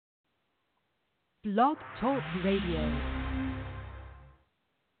Blog Talk Radio.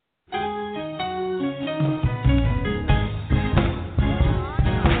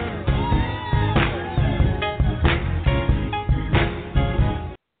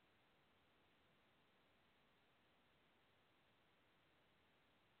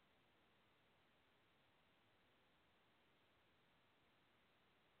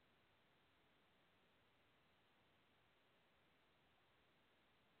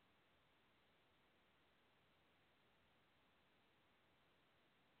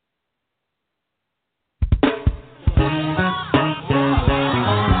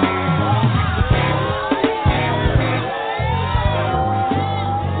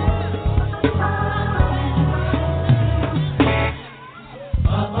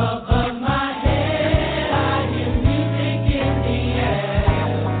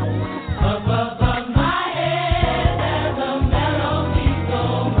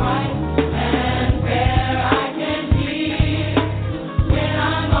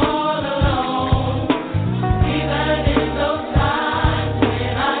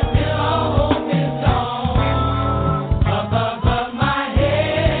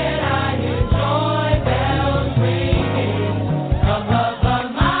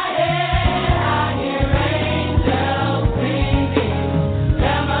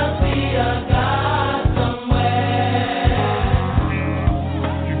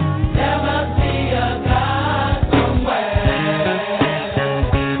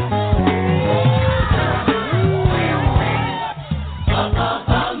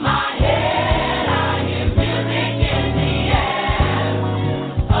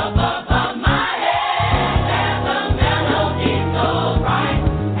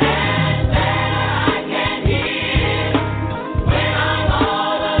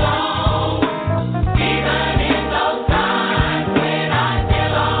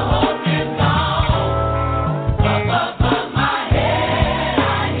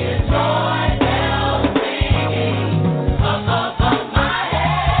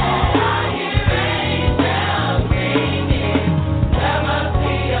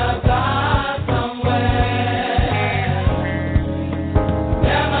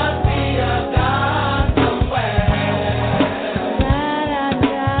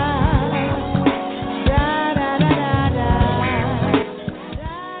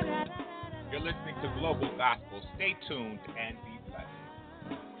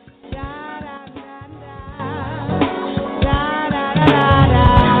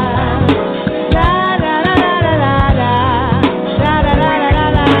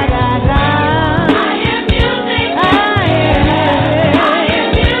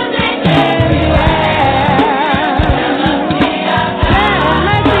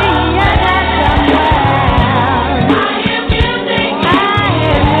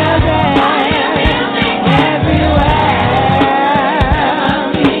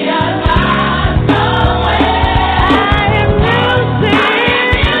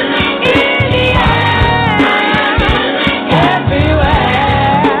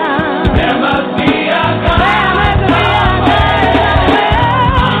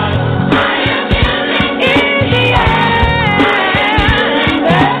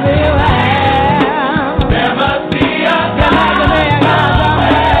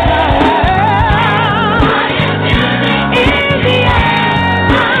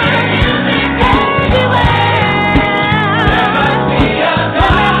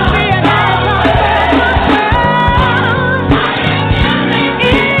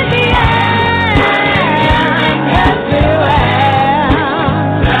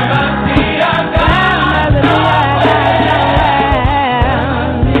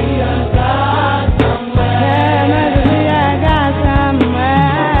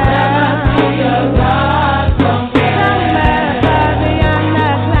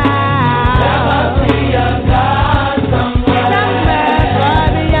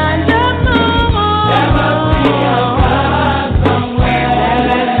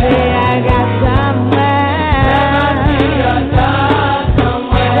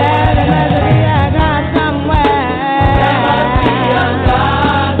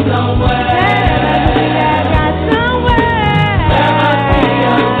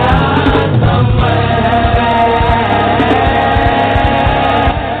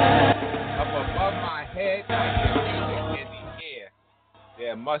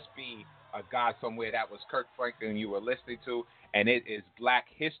 And it is Black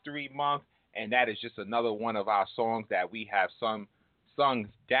History Month, and that is just another one of our songs that we have sung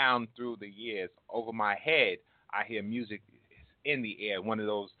down through the years. Over my head, I hear music in the air, one of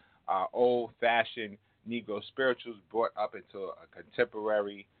those old-fashioned Negro spirituals brought up into a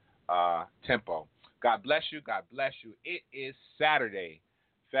contemporary tempo. God bless you. God bless you. It is Saturday,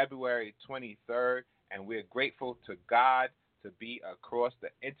 February 23rd, and we're grateful to God to be across the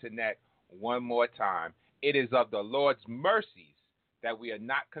internet one more time. It is of the Lord's mercies that we are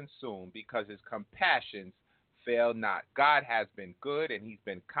not consumed, because his compassions fail not. God has been good and he's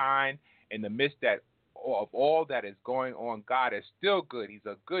been kind in the midst of all that is going on. God is still good. He's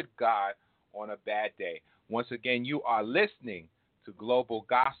a good God on a bad day. Once again, you are listening to Global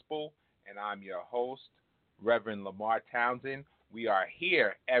Gospel, and I'm your host, Reverend Lamar Townsend. We are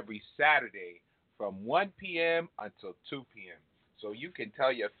here every Saturday from 1 p.m. until 2 p.m. So you can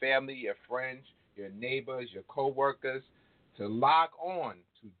tell your family, your friends, your neighbors, your co-workers to log on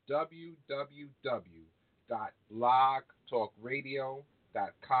to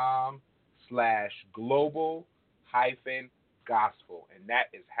www.blogtalkradio.com/global-gospel. And that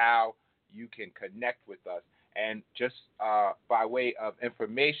is how you can connect with us. And just by way of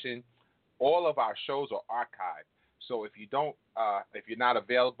information, all of our shows are archived. So if you're not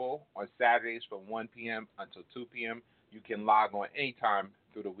available on Saturdays from 1 p.m. until 2 p.m., you can log on anytime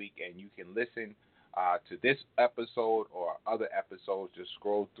through the week and you can listen to this episode or other episodes. Just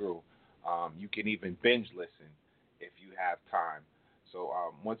scroll through. You can even binge listen if you have time. So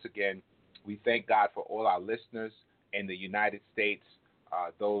once again, we thank God for all our listeners in the United States,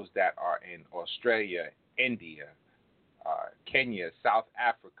 those that are in Australia, India, Kenya, South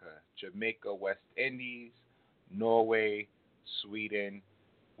Africa, Jamaica, West Indies, Norway, Sweden,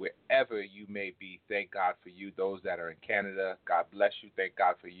 wherever you may be. Thank God for you. Those that are in Canada, God bless you. Thank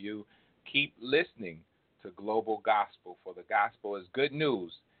God for you. Keep listening to Global Gospel, for the gospel is good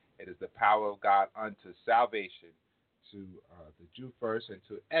news. It is the power of God unto salvation to the Jew first and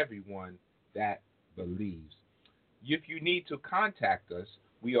to everyone that believes. If you need to contact us,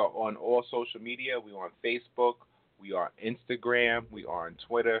 we are on all social media. We are on Facebook. We are on Instagram. We are on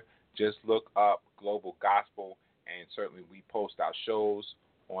Twitter. Just look up Global Gospel, and certainly we post our shows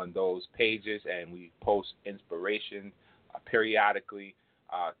on those pages, and we post inspiration periodically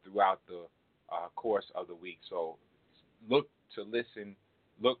throughout the course of the week. So look to listen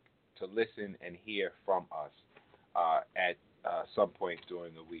and hear from us at some point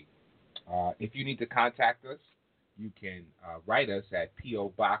during the week. If you need to contact us, you can write us at P.O.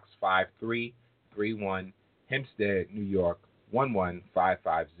 Box 5331, Hempstead, New York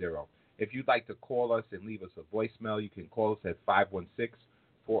 11550. If you'd like to call us and leave us a voicemail, you can call us at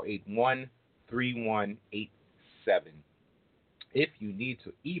 516-481-3187. If you need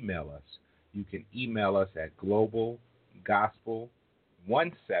to email us, you can email us at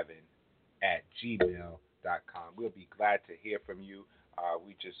globalgospel17@gmail.com. We'll be glad to hear from you.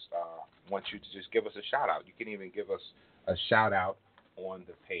 We just want you to just give us a shout out. You can even give us a shout out on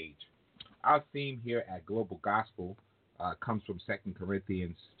the page. Our theme here at Global Gospel comes from 2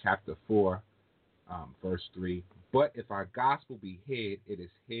 Corinthians chapter 4, verse 3. But if our gospel be hid, it is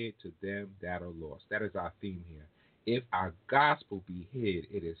hid to them that are lost. That is our theme here. If our gospel be hid,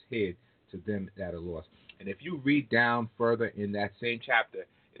 it is hid to them that are lost. And if you read down further in that same chapter,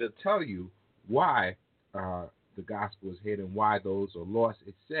 it'll tell you why the gospel is hid and why those are lost.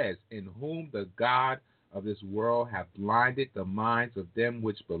 It says, in whom the God of this world hath blinded the minds of them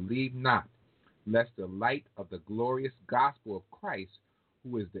which believe not, lest the light of the glorious gospel of Christ,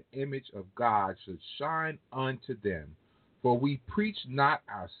 who is the image of God, should shine unto them. For we preach not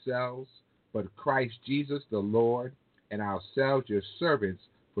ourselves, but Christ Jesus the Lord, and ourselves your servants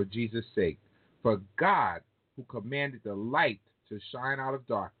for Jesus' sake. For God, who commanded the light to shine out of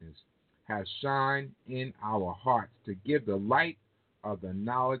darkness, has shined in our hearts to give the light of the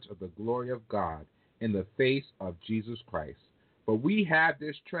knowledge of the glory of God in the face of Jesus Christ. But we have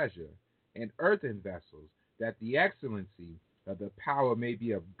this treasure in earthen vessels, that the excellency of the power may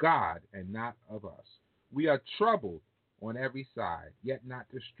be of God and not of us. We are troubled on every side, yet not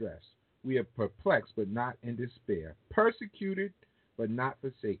distressed. We are perplexed, but not in despair. Persecuted, but not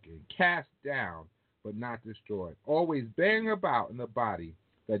forsaken. Cast down, but not destroyed. Always bearing about in the body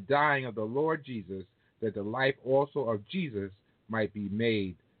the dying of the Lord Jesus, that the life also of Jesus might be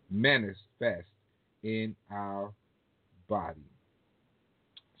made manifest in our body.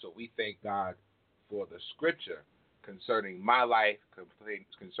 So we thank God for the scripture concerning my life,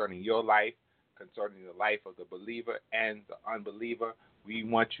 concerning your life, concerning the life of the believer and the unbeliever. We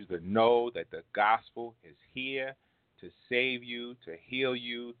want you to know that the gospel is here to save you, to heal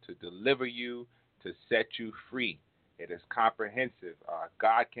you, to deliver you, to set you free. It is comprehensive.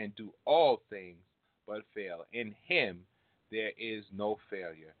 God can do all things but fail. In him there is no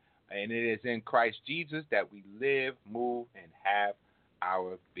failure. And it is in Christ Jesus that we live, move, and have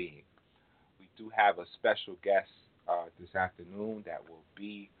our being. We do have a special guest this afternoon that will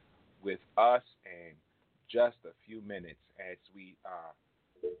be with us in just a few minutes as we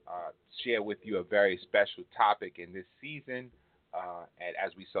share with you a very special topic in this season and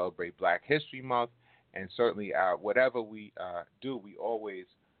as we celebrate Black History Month. And certainly whatever we do, we always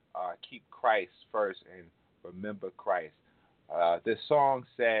keep Christ first and remember Christ. This song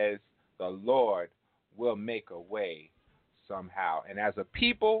says, the Lord will make a way somehow. And as a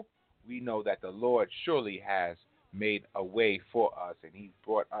people, we know that the Lord surely has made a way for us, and he's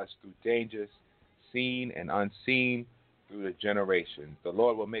brought us through dangers, seen and unseen, through the generations. The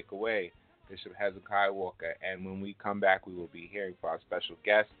Lord will make a way, Bishop Hezekiah Walker. And when we come back, we will be hearing from our special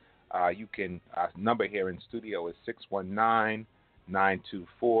guest. You can, number here in studio is 619-924-0800.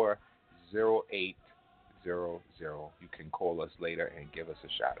 You can call us later and give us a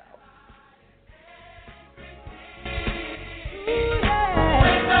shout out.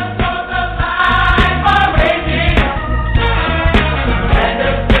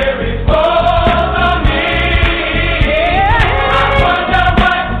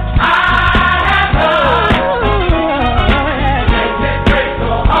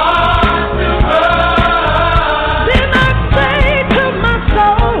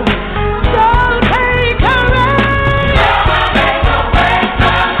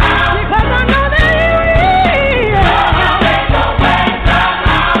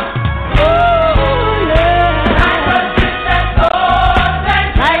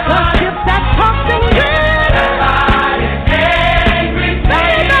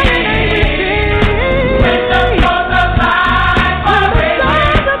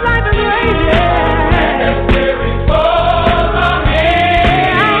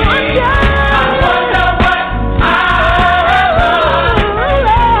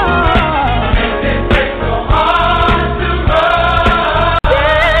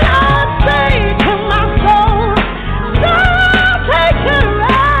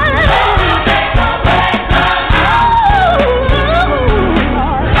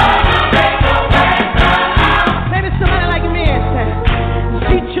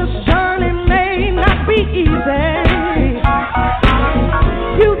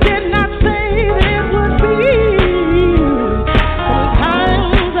 You did not say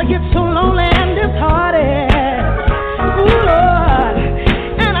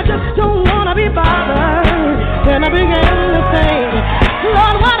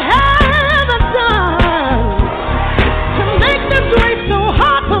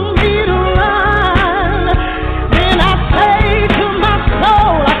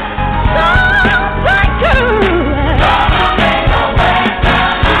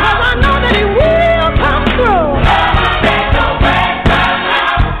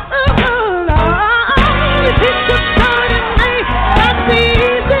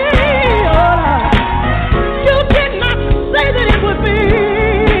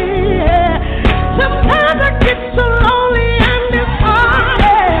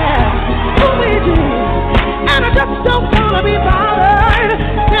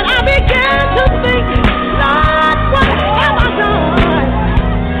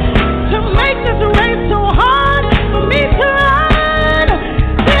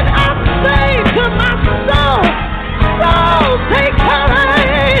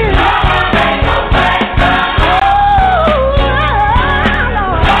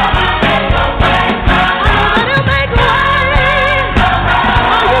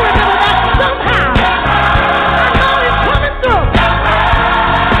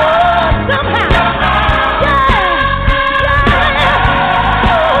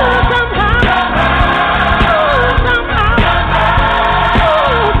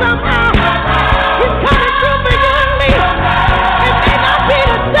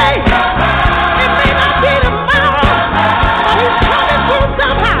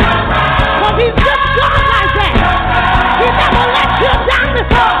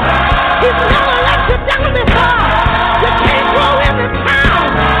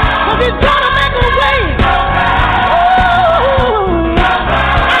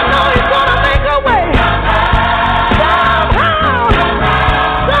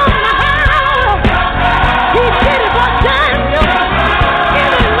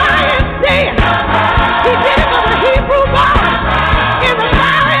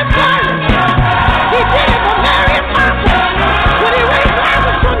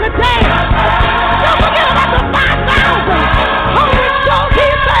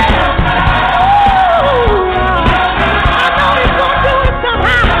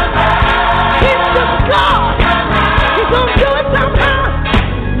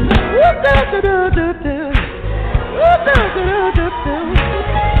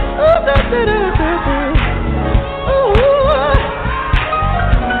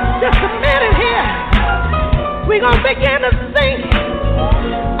we're going to begin to think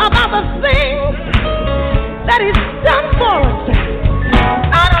about the things that He's done for us.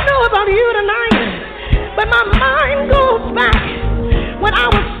 I don't know about you tonight, but my mind goes back when I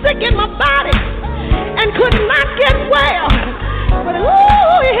was sick in my body and could not get well. But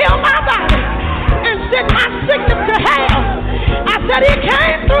He healed my body and sent my sickness to hell. I said He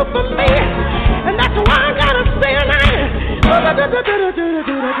came through for me, and that's why I gotta say tonight.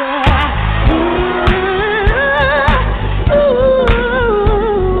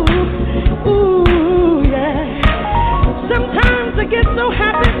 Ooh, yeah. Sometimes I get so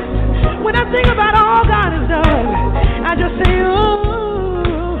happy when I think about all God has done. I just say,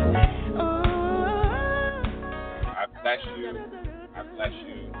 I bless you. I bless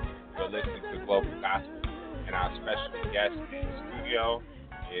you for listening to Global Gospel. And our special guest in the studio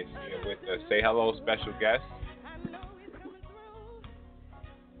is here with us. Say hello, special guest.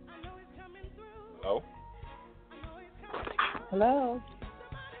 Hello? Hello.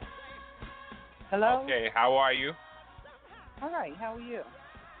 Hello. Okay, how are you? All right, how are you?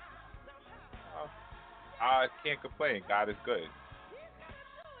 I can't complain. God is good.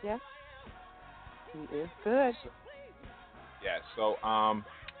 Yes, He is good. Yeah, so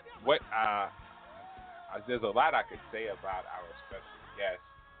there's a lot I could say about our special guest.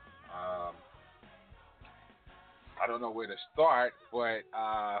 I don't know where to start, but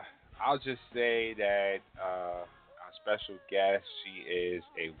I'll just say that our special guest, she is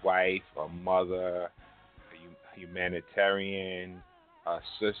a wife, a mother, a humanitarian, a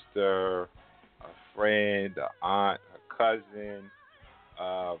sister, a friend, an aunt, a cousin,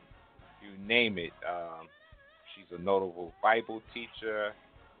 you name it. She's a notable Bible teacher.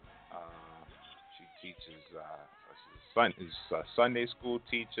 She teaches, she's a Sunday school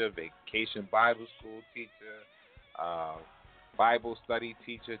teacher, vacation Bible school teacher, Bible study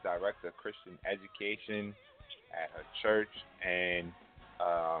teacher, director of Christian education at her church, and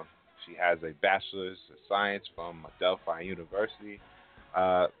she has a bachelor's of science from Delphi University.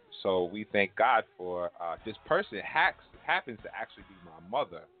 So we thank God for this person. Happens to actually be my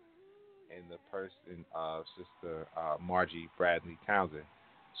mother, and the person of Sister Margie Townsend.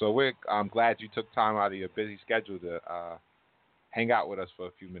 So I'm glad you took time out of your busy schedule to hang out with us for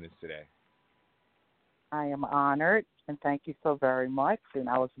a few minutes today. I am honored, and thank you so very much. And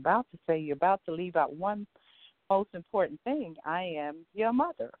I was about to say, you're about to leave out one most important thing. I am your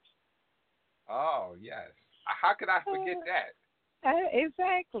mother. Oh, yes. How could I forget that?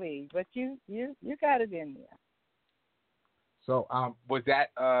 Exactly. But you got it in there. So was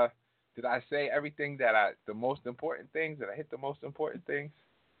that, did I say everything the most important things? Did I hit the most important things?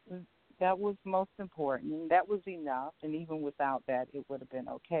 That was most important. That was enough. And even without that, it would have been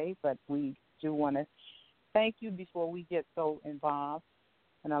okay. But we do want to thank you before we get so involved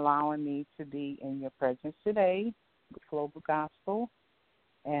in allowing me to be in your presence today with Global Gospel.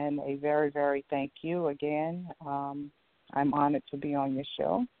 And a very, very thank you again. I'm honored to be on your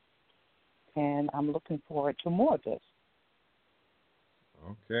show. And I'm looking forward to more of this.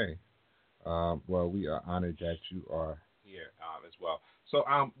 Okay. Well, we are honored that you are here as well. So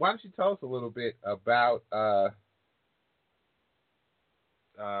why don't you tell us a little bit about how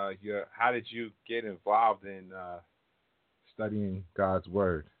did you get involved in studying God's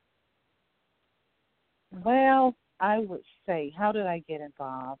Word? Well, I would say, how did I get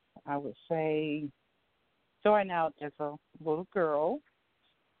involved? I would say, starting out as a little girl,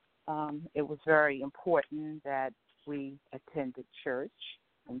 it was very important that we attended church.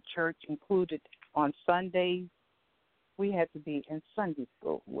 And church included on Sundays, we had to be in Sunday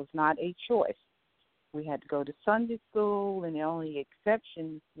school. It was not a choice. We had to go to Sunday school, and the only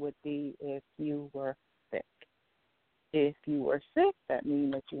exception would be if you were sick. If you were sick, that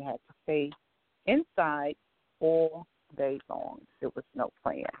means that you had to stay inside all day long. There was no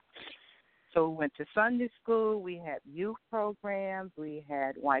plan. So we went to Sunday school. We had youth programs. We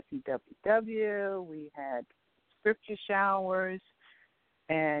had YPWW. We had scripture showers.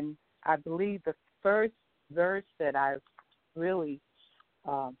 And I believe the first verse that I really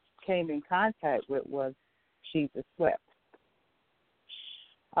came in contact with was Jesus wept.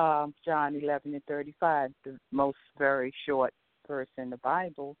 John 11:35, the most very short verse in the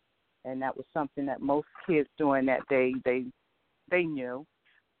Bible, and that was something that most kids during that day they knew.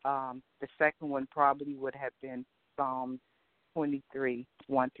 The second one probably would have been Psalm 23,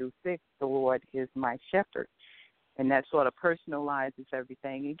 1-6. The Lord is my shepherd. And that sort of personalizes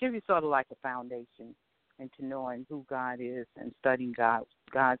everything and gives you sort of like a foundation into knowing who God is and studying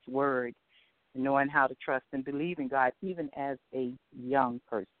God's Word and knowing how to trust and believe in God even as a young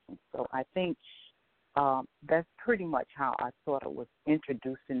person. So I think that's pretty much how I sort of was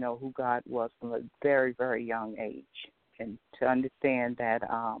introduced to know who God was from a very, very young age, and to understand that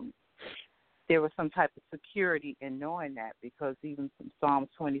there was some type of security in knowing that, because even from Psalms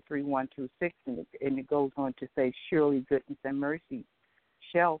 23, 1 through 6, and it goes on to say, surely goodness and mercy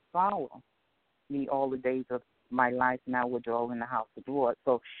shall follow me all the days of my life, and I will dwell in the house of the Lord.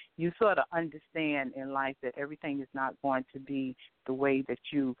 So you sort of understand in life that everything is not going to be the way that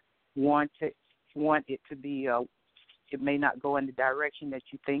you want it to be. It may not go in the direction that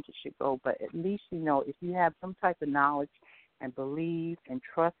you think it should go, but at least you know, if you have some type of knowledge and believe and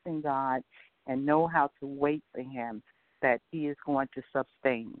trust in God and know how to wait for Him, that He is going to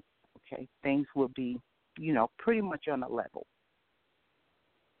sustain. Okay, things will be, pretty much on a level.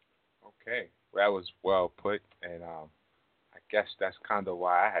 Okay, that was well put, and I guess that's kind of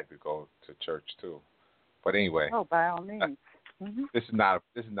why I had to go to church too. But anyway, by all means. This is not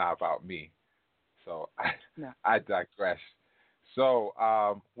about me, so I digress. So,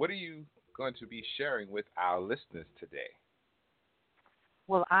 what are you going to be sharing with our listeners today?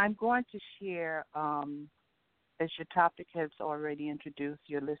 Well, I'm going to share, as your topic has already introduced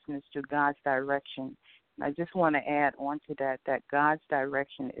your listeners to God's direction. I just want to add on to that God's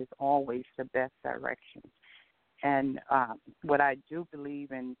direction is always the best direction. And what I do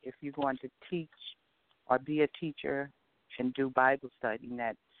believe in, if you're going to teach or be a teacher and do Bible study,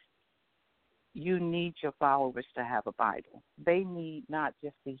 that you need your followers to have a Bible. They need not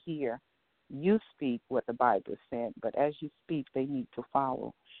just to hear you speak what the Bible said, but as you speak, they need to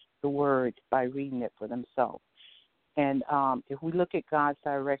follow the word by reading it for themselves. And if we look at God's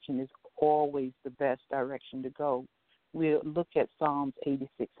direction, it's always the best direction to go. We'll look at Psalms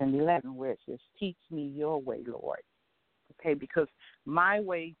 86 and 11, where it says, teach me your way, Lord. Okay, because my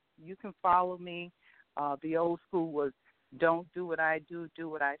way, you can follow me. The old school was, don't do what I do, do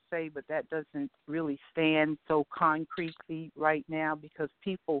what I say, but that doesn't really stand so concretely right now, because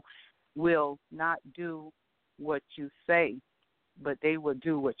people will not do what you say, but they will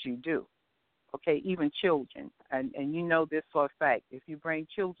do what you do. Okay, even children. And you know this for a fact. If you bring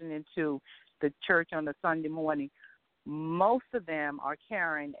children into the church on a Sunday morning, most of them are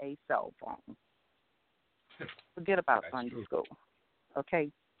carrying a cell phone. Forget about Sunday school.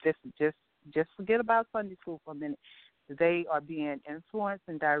 Okay, just forget about Sunday school for a minute. They are being influenced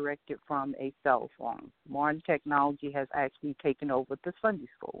and directed from a cell phone. Modern technology has actually taken over the Sunday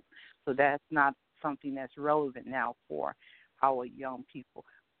school. So that's not something that's relevant now for our young people,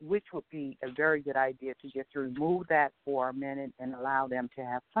 which would be a very good idea to just remove that for a minute and allow them to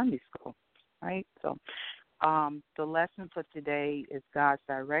have Sunday school, right? So the lesson for today is God's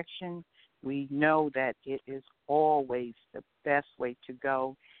direction. We know that it is always the best way to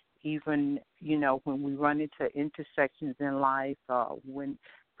go. Even, when we run into intersections in life, when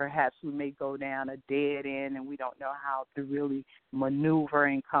perhaps we may go down a dead end and we don't know how to really maneuver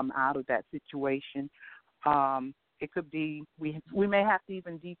and come out of that situation. It could be we may have to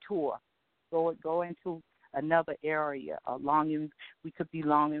even detour, go into another area. We could be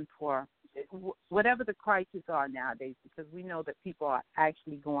longing for whatever the crises are nowadays, because we know that people are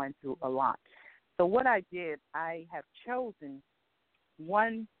actually going through a lot. So what I did, I have chosen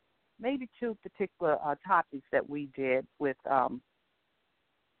one, maybe two particular topics that we did with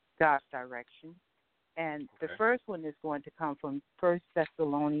God's direction. And the first one is going to come from 1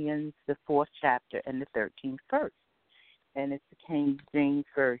 Thessalonians, the 4th chapter, and the 13th verse. And it's the King James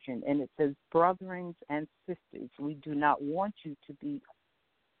Version. And it says, brothers and sisters, we do not want you to be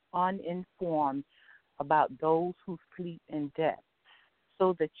uninformed about those who sleep in death,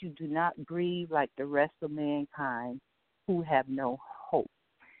 so that you do not grieve like the rest of mankind who have no hope.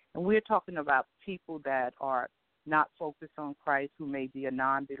 And we're talking about people that are not focused on Christ, who may be a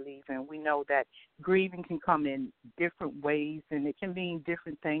non-believer. And we know that grieving can come in different ways, and it can mean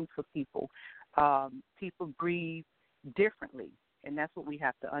different things for people. People grieve differently, and that's what we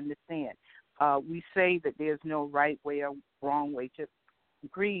have to understand. We say that there's no right way or wrong way to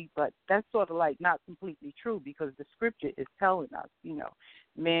grieve, but that's sort of like not completely true, because the scripture is telling us,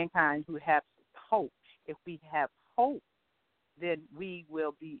 mankind who have hope. If we have hope, then we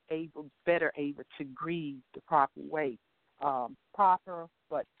will be better able to grieve the proper way,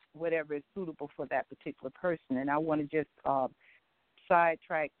 but whatever is suitable for that particular person. And I want to just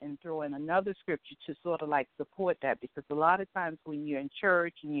sidetrack and throw in another scripture to sort of like support that, because a lot of times when you're in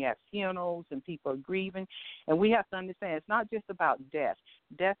church and you have funerals and people are grieving, and we have to understand it's not just about death.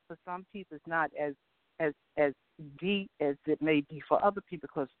 Death for some people is not as deep as it may be for other people,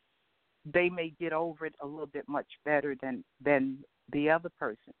 because they may get over it a little bit much better than the other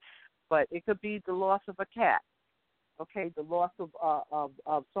person. But it could be the loss of a cat, okay, the loss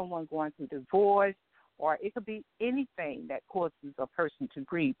of someone going through divorce, or it could be anything that causes a person to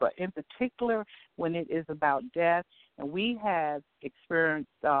grieve. But in particular, when it is about death, and we have experienced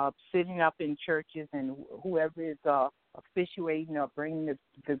sitting up in churches and whoever is officiating or bringing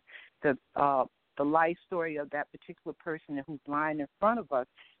the life story of that particular person who's lying in front of us,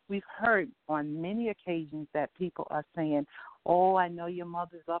 we've heard on many occasions that people are saying, oh, I know your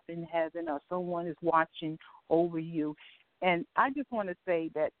mother's up in heaven, or someone is watching over you. And I just want to say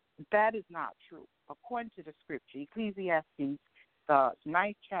that that is not true. According to the scripture, Ecclesiastes, the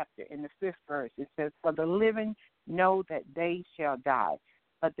 9th chapter, in the 5th verse, it says, for the living know that they shall die,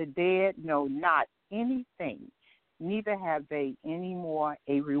 but the dead know not anything, neither have they any more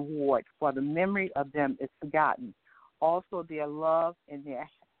a reward, for the memory of them is forgotten. Also their love and their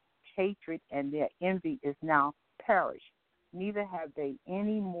hatred and their envy is now perished. Neither have they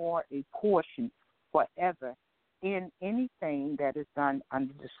any more a portion forever in anything that is done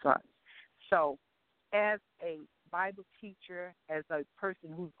under the sun. So as a Bible teacher, as a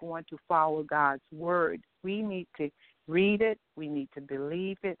person who's going to follow God's word, we need to read it, we need to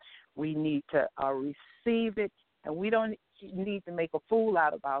believe it, we need to receive it, and we don't need to make a fool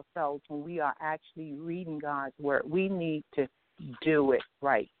out of ourselves when we are actually reading God's word. We need to do it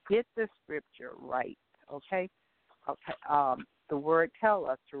right. Get the scripture right, okay? The word tells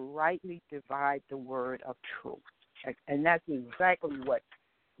us to rightly divide the word of truth, and that's exactly what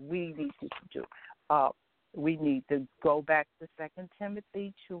we need to do. We need to go back to 2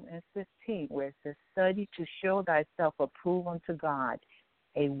 Timothy 2:15, where it says, study to show thyself approved unto God,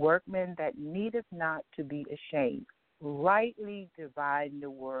 a workman that needeth not to be ashamed, rightly dividing the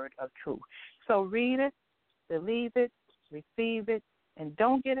word of truth. So read it, believe it, receive it, and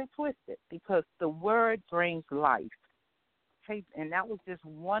don't get it twisted, because the word brings life. Okay, and that was just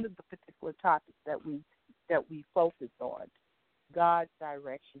one of the particular topics that we focused on, God's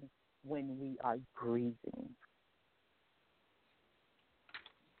direction when we are grieving.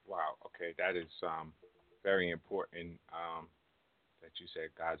 Wow. Okay, that is very important that you said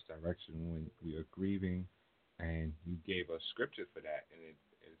God's direction when we are grieving, and you gave us scripture for that, and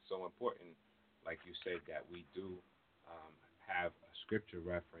it's so important, like you said, that we do have a scripture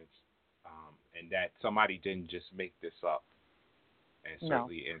reference, and that somebody didn't just make this up. And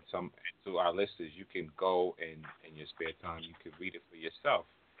certainly, to our listeners, you can go in your spare time, you can read it for yourself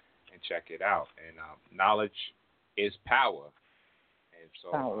and check it out. And knowledge is power. And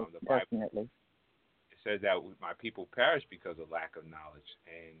so the Bible, definitely. It says that my people perish because of lack of knowledge.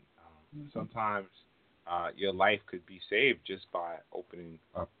 And sometimes your life could be saved just by opening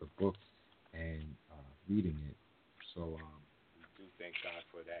up the book and reading it. So we do thank God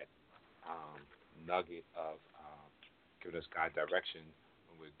for that nugget of giving us God's direction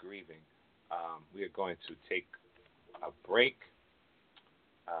when we're grieving. We are going to take a break.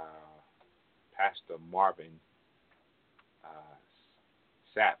 Pastor Marvin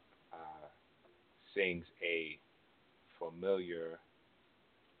Sapp sings a familiar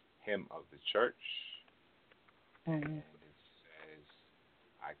hymn of the church. And it says,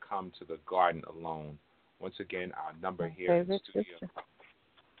 I come to the garden alone. Once again, our number here in the studio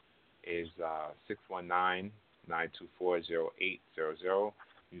is 619-924-0800.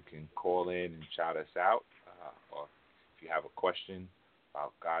 You can call in and shout us out, or if you have a question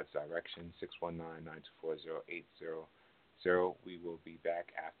about God's direction, 619-924-0800. We will be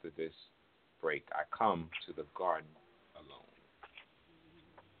back after this break. I come to the garden alone.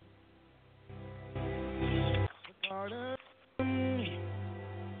 The garden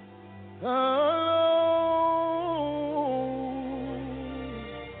alone,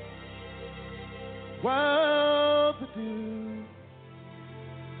 while the dew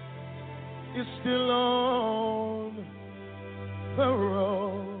is still on the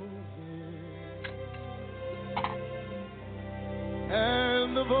roses,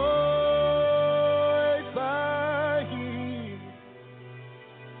 and the voice I hear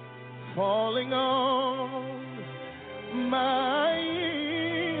falling on my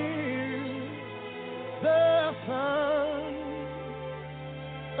ear, the Son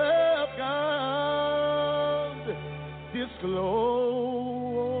of God disclosing.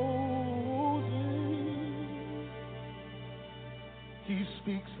 He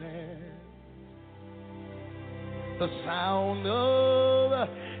speaks and the sound of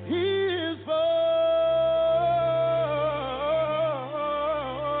his voice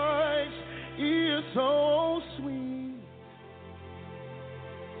is so sweet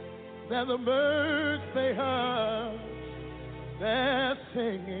that the birds they hush their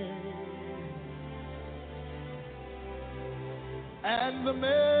singing, and the melody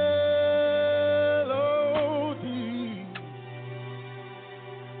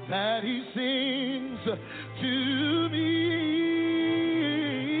that he sings to me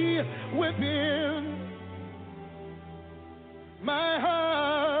within my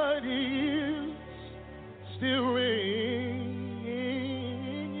heart is still ringing,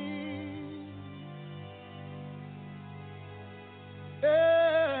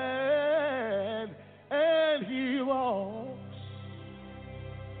 and he walks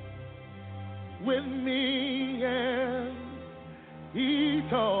with me and he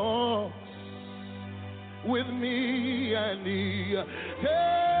talks with me and he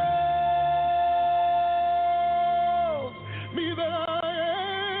tells me that I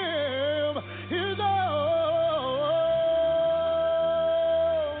am his own,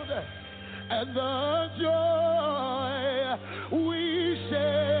 and the joy we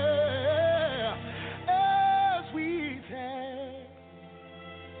share as we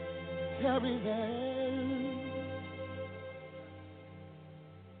carry that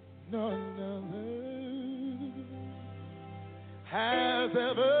none other has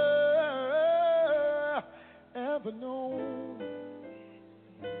ever known.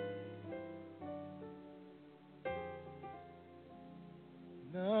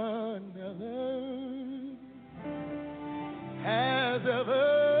 None other has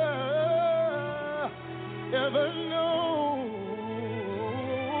ever known.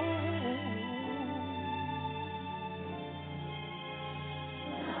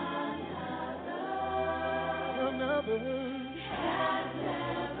 None other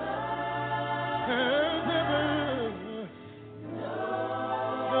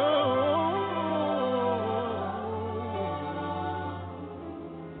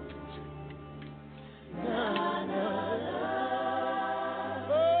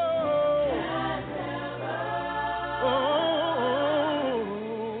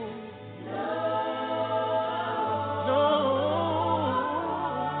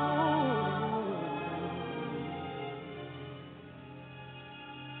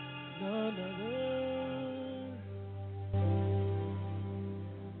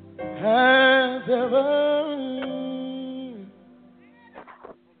has ever has ever.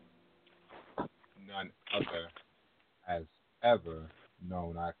 None other has ever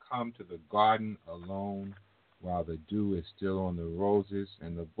known. I come to the garden alone while the dew is still on the roses,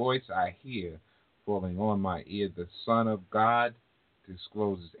 and the voice I hear falling on my ear, the Son of God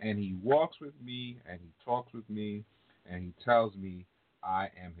discloses, and he walks with me, and he talks with me, and he tells me I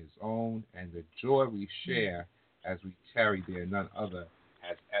am his own, and the joy we share as we tarry there, none other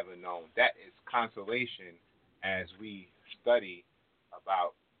has ever known. That is consolation as we study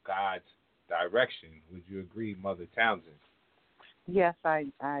about God's direction. Would you agree, Mother Townsend? Yes, I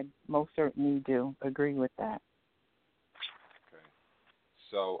most certainly do agree with that. Okay.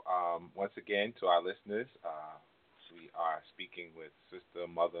 So once again, to our listeners, we are speaking with Sister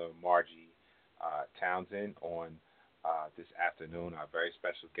Mother Margie Townsend on this afternoon, our very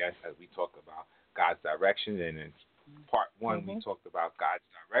special guest, as we talk about God's direction. And in part one, we talked about God's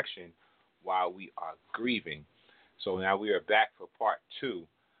direction while we are grieving. So now we are back for part two.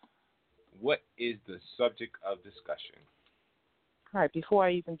 What is the subject of discussion? All right, before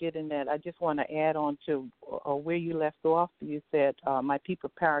I even get in that, I just want to add on to where you left off. You said, my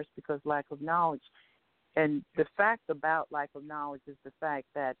people perish because lack of knowledge. And the fact about lack of knowledge is the fact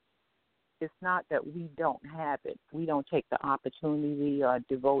that it's not that we don't have it. We don't take the opportunity or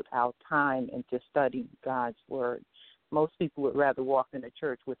devote our time into studying God's Word. Most people would rather walk in a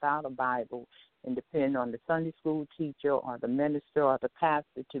church without a Bible and depend on the Sunday school teacher or the minister or the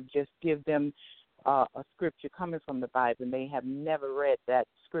pastor to just give them a scripture coming from the Bible, and they have never read that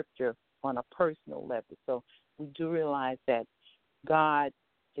scripture on a personal level. So we do realize that God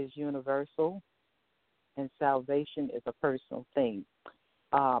is universal and salvation is a personal thing.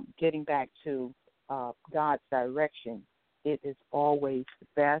 Getting back to God's direction, it is always the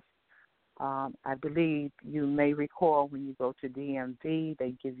best. I believe you may recall when you go to DMV,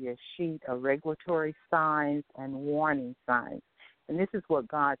 they give you a sheet of regulatory signs and warning signs. And this is what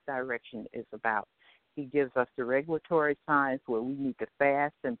God's direction is about. He gives us the regulatory signs where we need to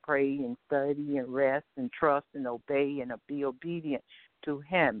fast and pray and study and rest and trust and obey and be obedient to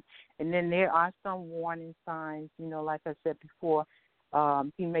Him. And then there are some warning signs, like I said before,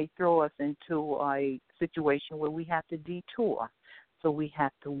 He may throw us into a situation where we have to detour. So we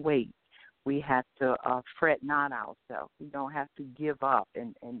have to wait. We have to fret not ourselves. We don't have to give up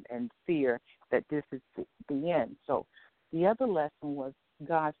and fear that this is the end. So the other lesson was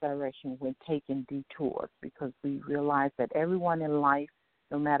God's direction when taking detours, because we realize that everyone in life,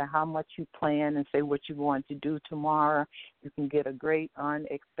 no matter how much you plan and say what you're going to do tomorrow, you can get a great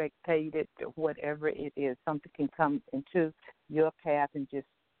unexpected, whatever it is, something can come into your path and just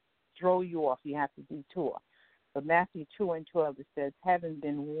throw you off, you have to detour. But Matthew 2:12, it says, having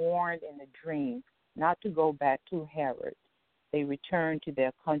been warned in a dream not to go back to Herod, they returned to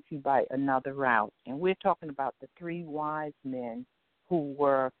their country by another route. And we're talking about the 3 wise men who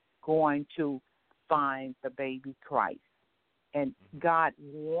were going to find the baby Christ. And God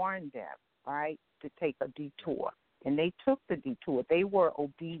warned them, right, to take a detour. And they took the detour. They were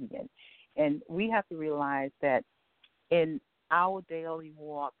obedient. And we have to realize that in our daily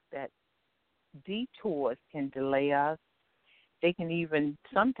walk that detours can delay us. They can even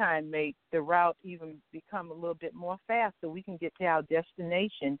sometimes make the route even become a little bit more faster. We can get to our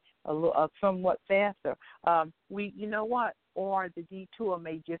destination somewhat faster. You know what? Or the detour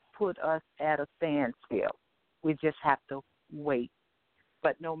may just put us at a standstill. We just have to wait.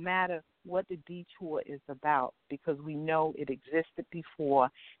 But no matter what the detour is about, because we know it existed before,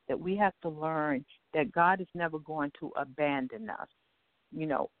 that we have to learn that God is never going to abandon us. You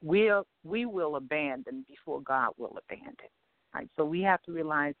know, we will abandon before God will abandon. Right? So we have to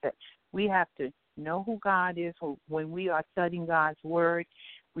realize that we have to know who God is. When we are studying God's word,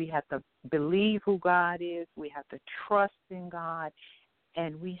 we have to believe who God is. We have to trust in God,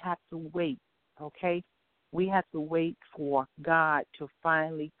 and we have to wait, okay? We have to wait for God to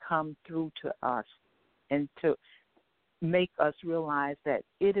finally come through to us and to make us realize that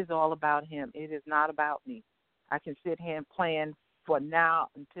it is all about him. It is not about me. I can sit here and plan for now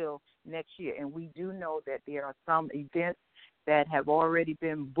until next year, and we do know that there are some events that have already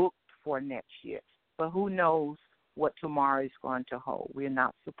been booked for next year. But who knows what tomorrow is going to hold? We're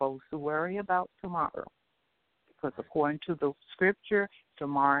not supposed to worry about tomorrow because according to the scripture,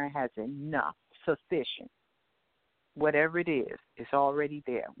 tomorrow has enough, sufficient. Whatever it is, it's already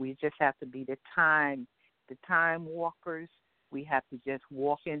there. We just have to be the time walkers. We have to just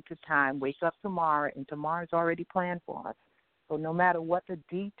walk into time, wake up tomorrow, and tomorrow's already planned for us. So no matter what the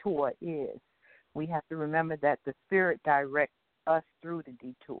detour is, we have to remember that the Spirit directs us through the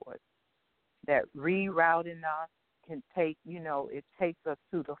detours. That rerouting us can take, it takes us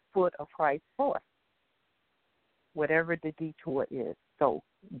to the foot of Christ's cross, whatever the detour is. So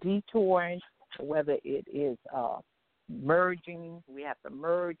detouring, whether it is merging, we have to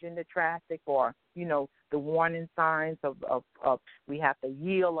merge into traffic, or, the warning signs of we have to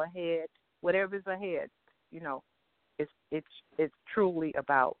yield ahead, whatever's ahead, it's truly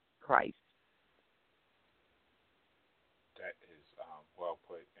about Christ. That is well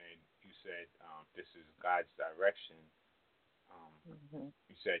put. And you said this is God's direction.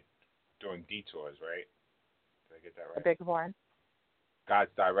 You said during detours, right? Did I get that right? I beg your pardon?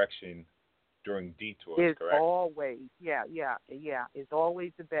 God's direction during detours, is correct? Always, yeah. It's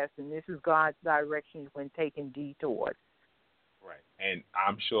always the best, and this is God's direction when taking detours. Right. And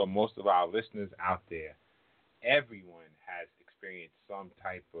I'm sure most of our listeners out there, everyone has experienced some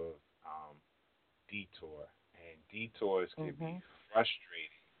type of detour, and detours can be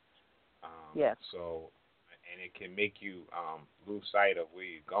frustrating. Yes. So, and it can make you lose sight of where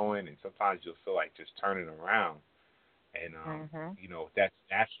you're going, and sometimes you'll feel like just turning around. And, that's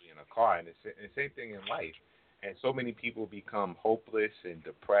naturally in a car, and it's the same thing in life. And so many people become hopeless and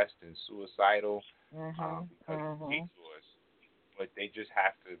depressed and suicidal because of detours. But they just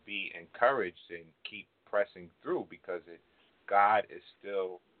have to be encouraged and keep pressing through because God is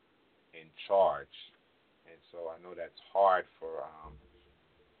still in charge. And so I know that's hard for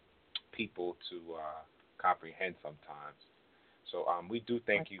people to comprehend sometimes. So we do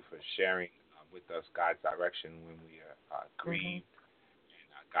thank you for sharing with us God's direction when we are grieved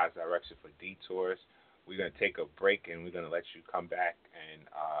and God's direction for detours. We're going to take a break, and we're going to let you come back and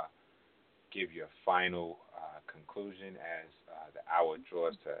give your final conclusion as the hour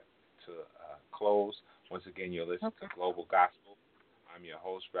draws to close. Once again, you're listening to Global Gospel. I'm your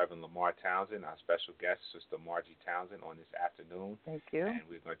host, Reverend Lamar Townsend. Our special guest, Sister Margie Townsend, on this afternoon. Thank you. And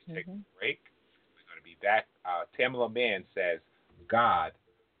we're going to take a break. We're going to be back. Tamala Mann says, God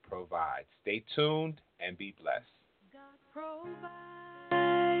provides. Stay tuned and be blessed. God provides,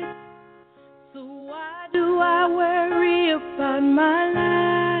 so why do I worry about my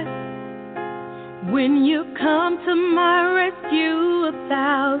life when you come to my rescue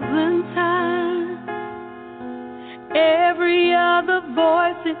 1,000 times? Every other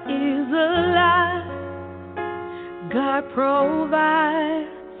voice is a lie. God provides,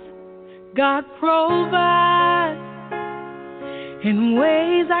 God provides in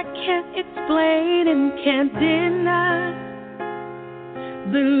ways I can't explain and can't deny.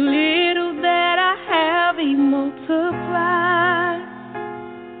 The little that I have, He multiplies.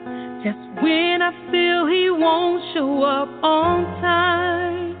 Just when I feel He won't show up on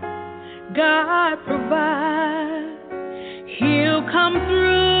time, God provides. He'll come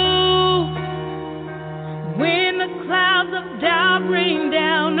through clouds of doubt rain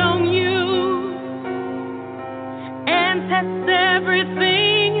down on you and test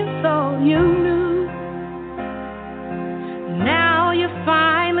everything you thought you knew. Now you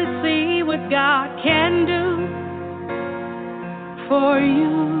finally see what God can do for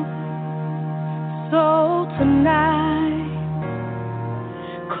you. So tonight,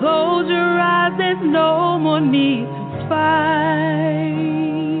 close your eyes, there's no more need to fight.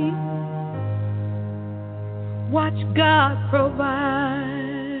 Watch God provide.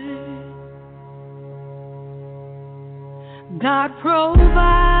 God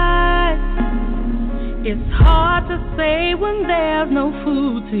provides. It's hard to say when there's no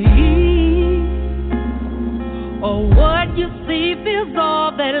food to eat, or what you see feels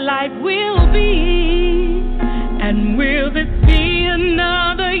all that life will be. And will this be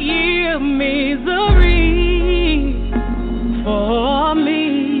another year of misery for me?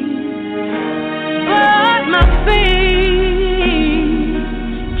 But my faith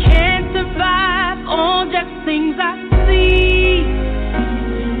can't survive on just things I see,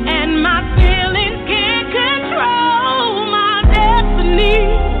 and my feelings can't control my destiny.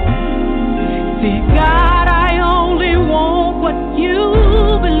 See, God, I only want what you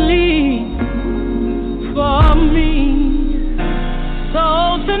believe for me. So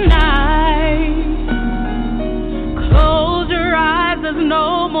tonight, close your eyes, there's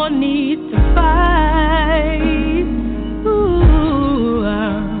no more need to fight. Ooh,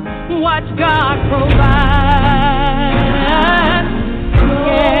 watch God provide.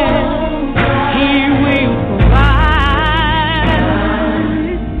 Yeah, He will provide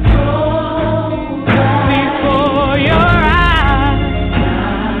before your eyes.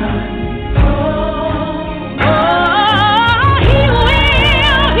 Oh, He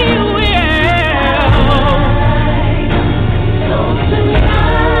will, He will. So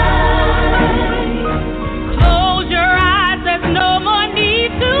tonight, close your eyes, there's no more need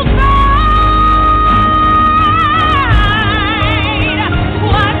to fight.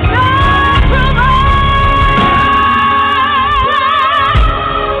 Watch God provide.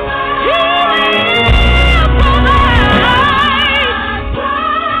 He will provide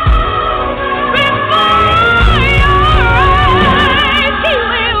before your eyes. He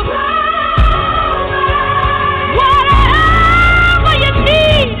will. Whatever you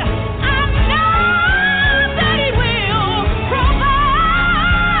need, I know that He will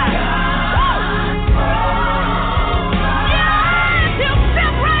provide. Yes, He'll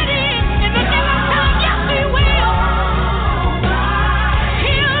step right in the nick of time. Yes, He will.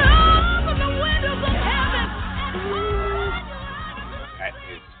 He'll open the windows of heaven and pour out your life. That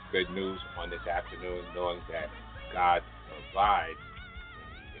is good news on this afternoon, knowing that God provides when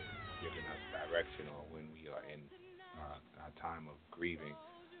He is giving us direction or when we are in a time of grieving.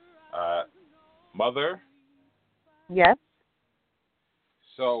 Mother, Yes.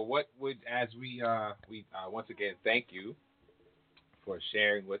 so what would, as we once again thank you for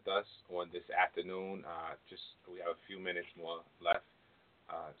sharing with us on this afternoon. Just we have a few minutes more left.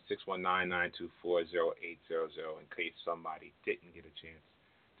 619-924-0800 in case somebody didn't get a chance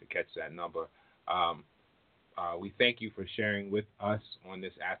to catch that number. We thank you for sharing with us on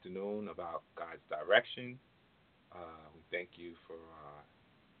this afternoon about God's direction. We thank you for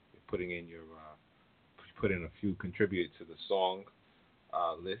putting in a few contributed to the song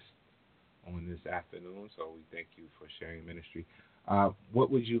list on this afternoon. So we thank you for sharing ministry. What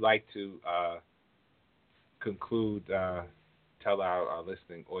would you like to conclude? Tell our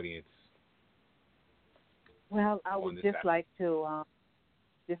listening audience. Well, I would just like to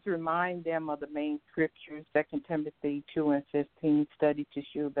just remind them of the main scriptures, 2 Timothy 2:15, study to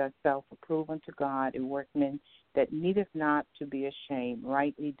shew thyself approved unto God, a workman that needeth not to be ashamed,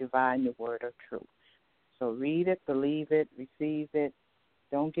 rightly dividing the word of truth. So read it, believe it, receive it.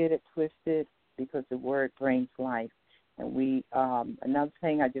 Don't get it twisted, because the word brings life. And we another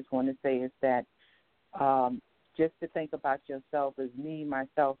thing I just want to say is that just to think about yourself as me,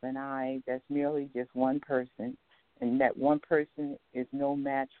 myself, and I, that's merely just one person. And that one person is no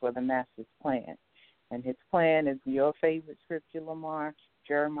match for the Master's plan. And His plan is your favorite scripture, Lamar,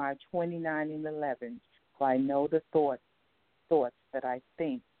 Jeremiah 29:11. For I know the thoughts that I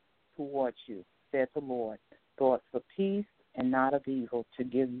think towards you, saith the Lord, thoughts of peace and not of evil, to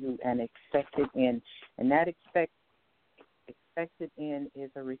give you an expected end. And that expected end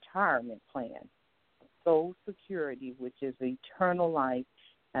is a retirement plan, soul security, which is eternal life,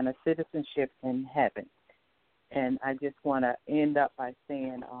 and a citizenship in heaven. And I just want to end up by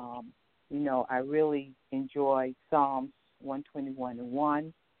saying, I really enjoy Psalms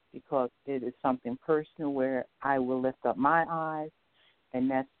 121:1, because it is something personal where I will lift up my eyes, and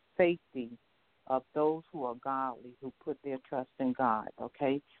that's safety of those who are godly, who put their trust in God,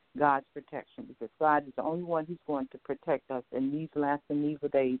 okay? God's protection, because God is the only one who's going to protect us in these last and evil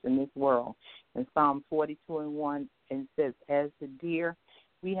days in this world. In Psalm 42:1, it says, as the deer,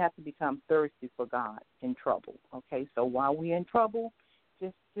 we have to become thirsty for God in trouble, okay? So while we're in trouble,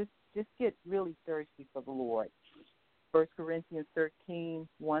 just get really thirsty for the Lord. 1 Corinthians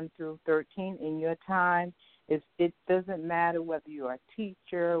 13:1-13, in your time, it doesn't matter whether you're a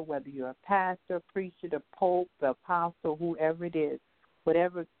teacher, whether you're a pastor, preacher, the pope, the apostle, whoever it is,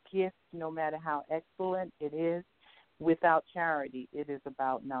 whatever gift, no matter how excellent it is, without charity, it is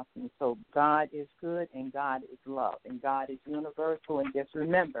about nothing. So God is good, and God is love, and God is universal. And just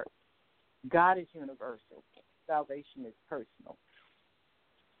remember, God is universal. Salvation is personal.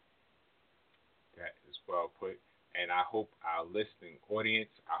 That is well put. And I hope our listening audience,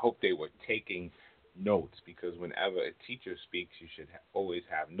 I hope they were taking notes, because whenever a teacher speaks, you should always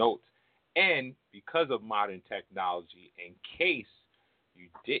have notes. And because of modern technology, in case you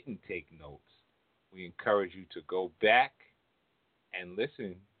didn't take notes, we encourage you to go back and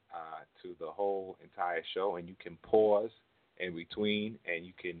listen to the whole entire show, and you can pause in between, and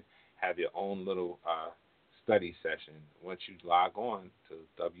you can have your own little study session once you log on to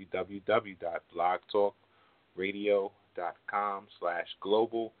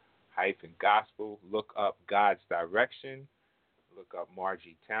www.blogtalkradio.com/global-gospel. Look up God's Direction, look up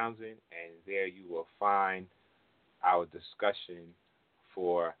Margie Townsend, and there you will find our discussion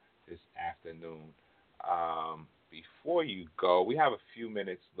for this afternoon. Before you go, we have a few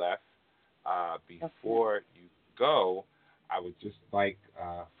minutes left. Before you go, I would just like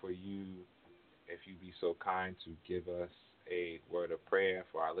for you, if you'd be so kind, to give us a word of prayer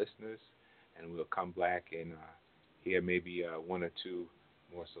for our listeners, and we'll come back and hear maybe one or two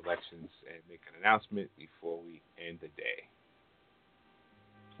more selections and make an announcement before we end the day.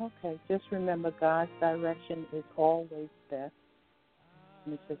 Okay, just remember God's direction is always best.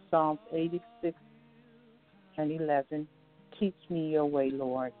 And it's Psalms 86:11. Teach me your way,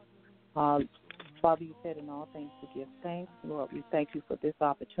 Lord. Father, you said in all things to give thanks. Lord, we thank you for this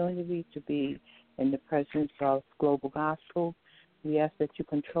opportunity to be in the presence of Global Gospel. We ask that you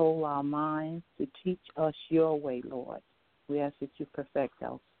control our minds to teach us your way, Lord. We ask that you perfect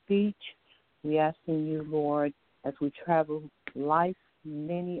our speech. We ask in you, Lord, as we travel life's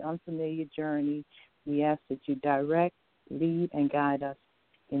many unfamiliar journey, we ask that you direct, lead, and guide us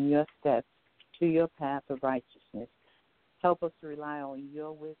in your steps to your path of righteousness. Help us to rely on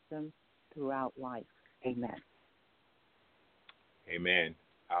your wisdom throughout life. Amen. Amen.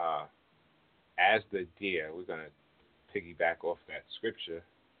 As the deer, we're going to piggyback off that scripture.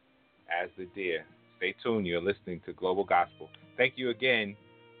 As the deer. Stay tuned. You're listening to Global Gospel. Thank you again,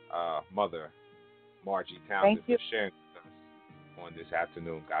 Mother Margie Townsend, for sharing with us on this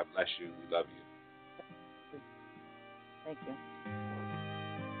afternoon. God bless you. We love you. Thank you.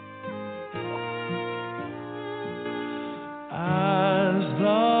 As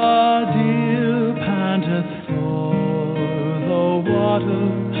the deer panteth for the water,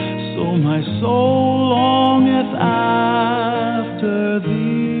 so my soul longeth after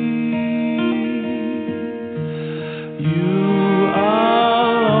thee. You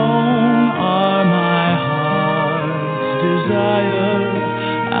alone are my heart's desire,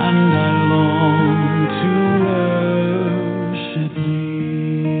 and I long to worship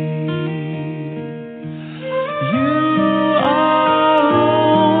thee. You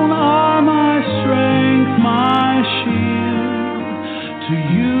alone are my strength, my shield. To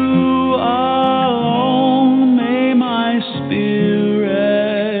you alone may my spirit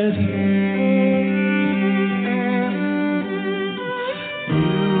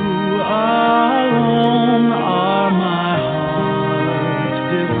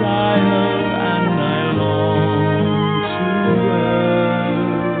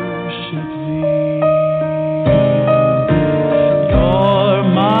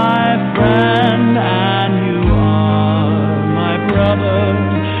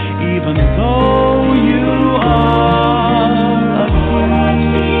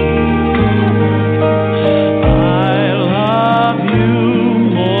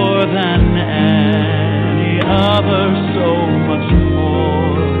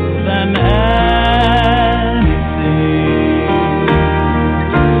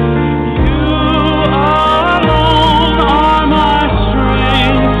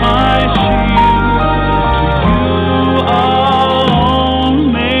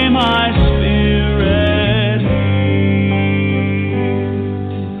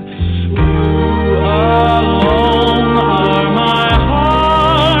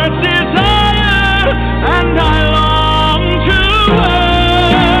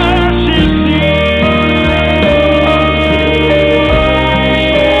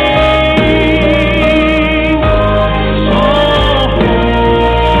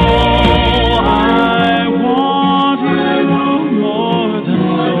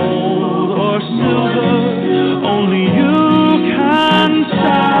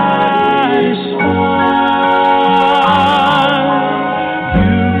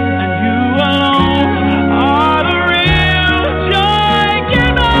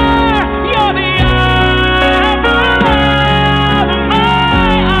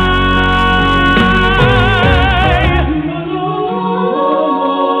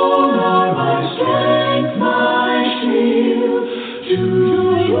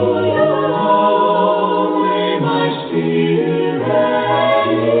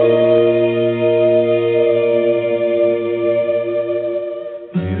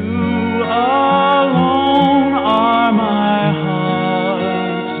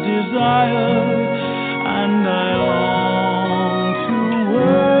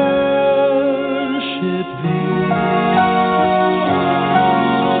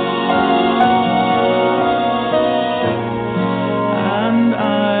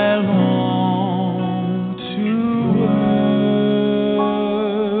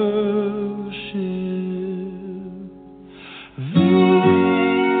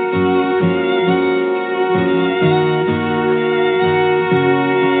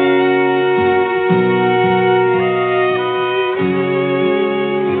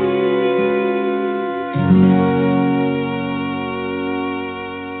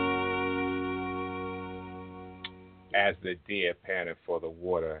the deer panteth for the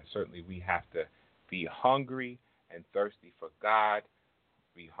water. Certainly we have to be hungry and thirsty for God,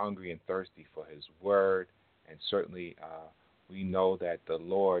 be hungry and thirsty for his word, and certainly we know that the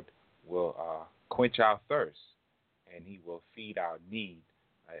Lord will quench our thirst and he will feed our need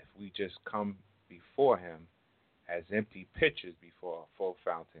if we just come before him as empty pitchers before a full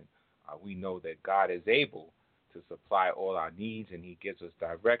fountain. We know that God is able to supply all our needs, and he gives us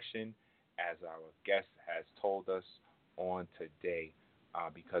direction, as our guest has told us on today,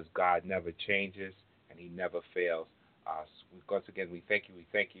 because God never changes and he never fails. Once again, we thank you. We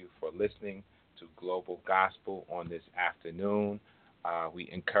thank you for listening to Global Gospel on this afternoon. We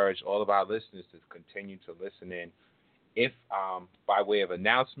encourage all of our listeners to continue to listen in. If, by way of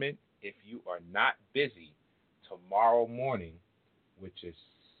announcement, if you are not busy tomorrow morning, which is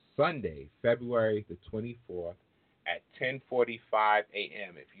Sunday, February the 24th at 10:45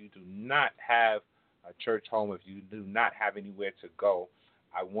 a.m., if you do not have a church home, if you do not have anywhere to go,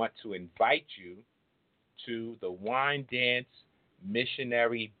 I want to invite you to the Wine Dance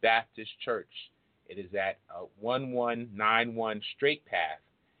Missionary Baptist Church. It is at 1191 Straight Path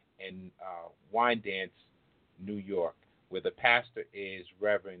in Wine Dance, New York, where the pastor is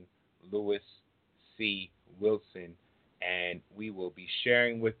Reverend Louis C. Wilson, and we will be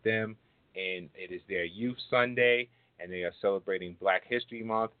sharing with them, and it is their Youth Sunday, and they are celebrating Black History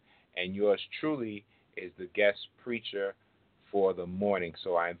Month, and yours truly is the guest preacher for the morning.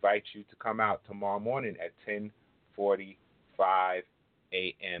 So I invite you to come out tomorrow morning at 10:45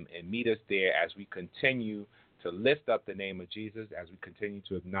 a.m. and meet us there as we continue to lift up the name of Jesus, as we continue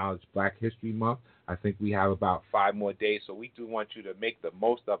to acknowledge Black History Month. I think we have about 5 more days, so we do want you to make the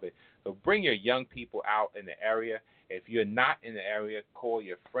most of it. So bring your young people out in the area. If you're not in the area, call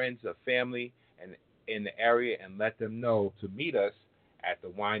your friends or family and in the area and let them know to meet us at the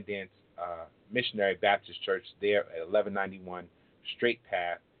Wine Dance Missionary Baptist Church there at 1191 Straight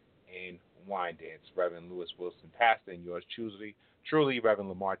Path in Wine Dance. Reverend Louis Wilson, pastor, and yours truly, Reverend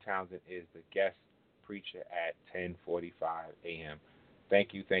Lamar Townsend, is the guest preacher at 10:45 a.m.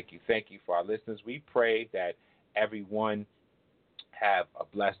 Thank you for our listeners. We pray that everyone have a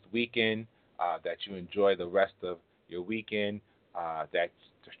blessed weekend, that you enjoy the rest of your weekend, that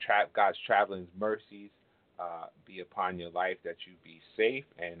God's traveling mercies be upon your life, that you be safe,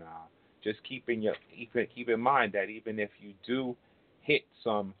 and just keep in mind that even if you do hit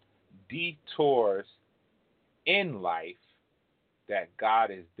some detours in life, that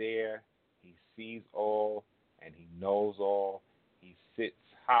God is there. He sees all and he knows all. He sits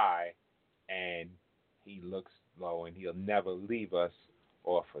high and he looks low, and he'll never leave us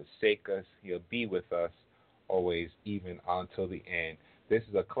or forsake us. He'll be with us always, even until the end. This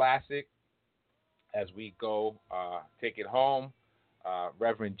is a classic. As we go, take it home,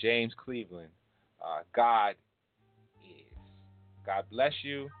 Reverend James Cleveland, God is. God bless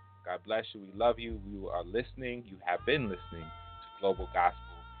you. God bless you. We love you. You are listening. You have been listening to Global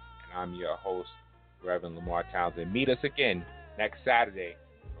Gospel, and I'm your host, Reverend Lamar Townsend. Meet us again next Saturday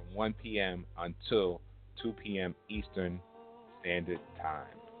from 1 p.m. until 2 p.m. Eastern Standard Time.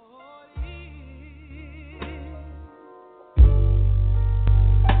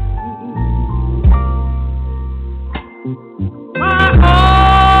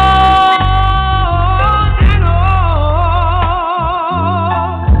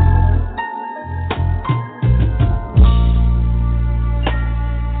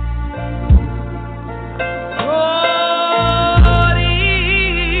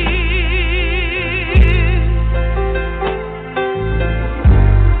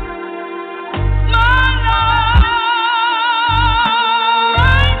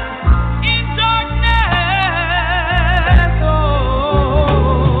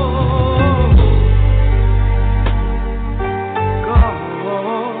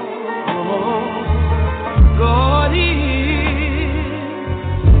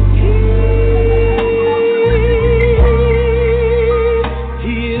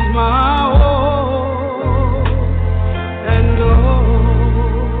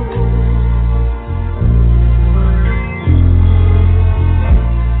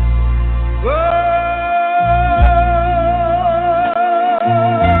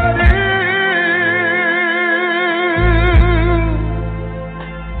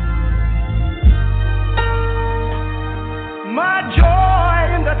 My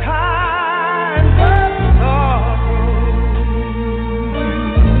joy in the time